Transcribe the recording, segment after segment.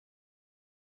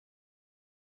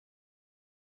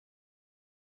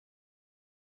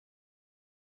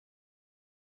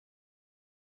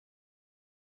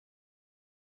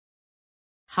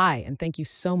Hi, and thank you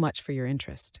so much for your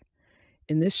interest.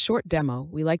 In this short demo,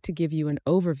 we like to give you an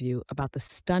overview about the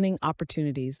stunning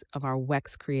opportunities of our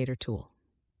Wexcreator tool.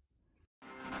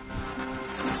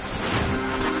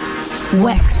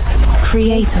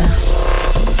 Wexcreator.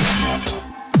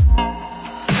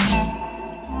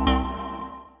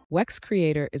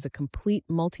 Wexcreator is a complete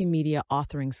multimedia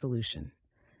authoring solution.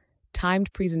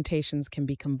 Timed presentations can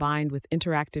be combined with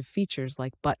interactive features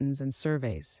like buttons and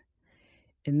surveys.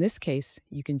 In this case,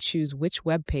 you can choose which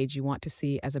web page you want to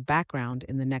see as a background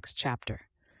in the next chapter.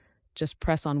 Just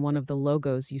press on one of the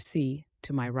logos you see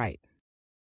to my right.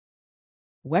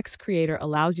 Wexcreator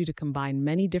allows you to combine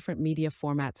many different media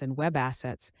formats and web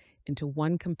assets into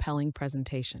one compelling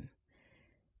presentation.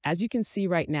 As you can see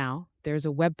right now, there's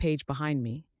a web page behind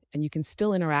me, and you can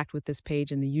still interact with this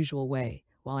page in the usual way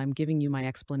while I'm giving you my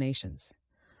explanations.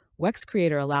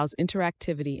 Wexcreator allows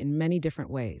interactivity in many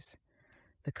different ways.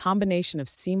 The combination of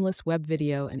seamless web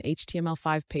video and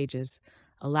HTML5 pages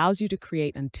allows you to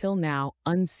create until now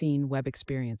unseen web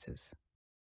experiences.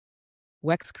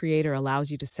 Wexcreator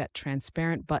allows you to set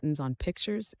transparent buttons on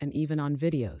pictures and even on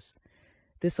videos.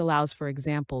 This allows, for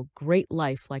example, great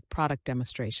life-like product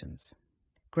demonstrations.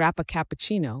 Grab a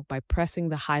cappuccino by pressing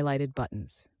the highlighted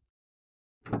buttons.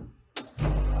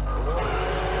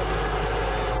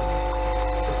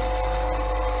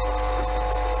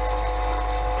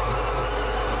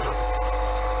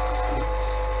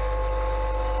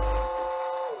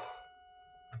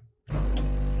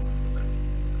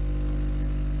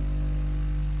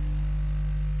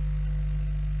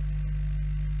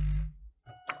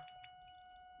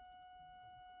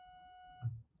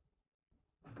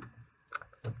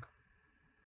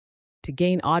 To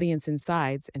gain audience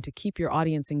insights and to keep your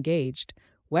audience engaged,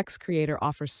 Wexcreator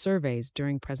offers surveys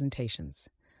during presentations.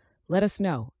 Let us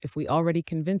know if we already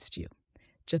convinced you.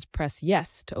 Just press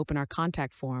yes to open our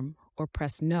contact form or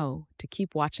press no to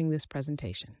keep watching this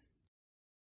presentation.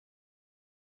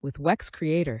 With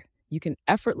Wexcreator, you can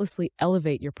effortlessly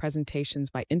elevate your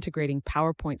presentations by integrating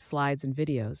PowerPoint slides and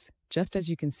videos, just as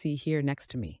you can see here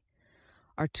next to me.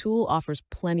 Our tool offers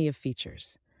plenty of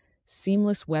features: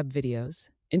 seamless web videos,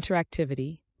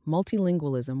 interactivity,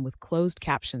 multilingualism with closed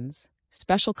captions,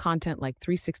 special content like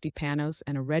 360 panos,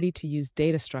 and a ready-to-use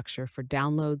data structure for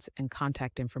downloads and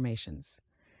contact informations.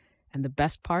 And the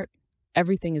best part?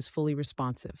 Everything is fully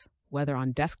responsive, whether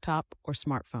on desktop or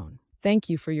smartphone. Thank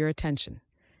you for your attention.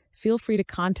 Feel free to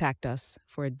contact us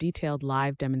for a detailed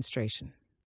live demonstration.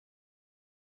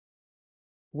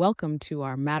 Welcome to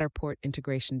our Matterport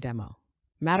integration demo.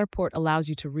 Matterport allows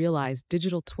you to realize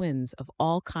digital twins of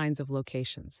all kinds of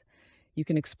locations. You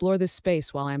can explore this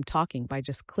space while I'm talking by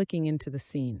just clicking into the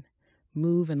scene.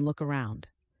 Move and look around.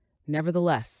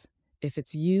 Nevertheless, if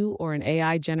it's you or an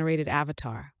AI-generated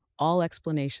avatar, all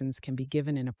explanations can be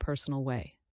given in a personal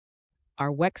way.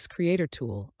 Our Wexcreator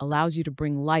tool allows you to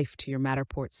bring life to your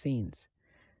Matterport scenes.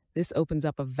 This opens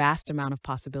up a vast amount of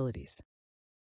possibilities.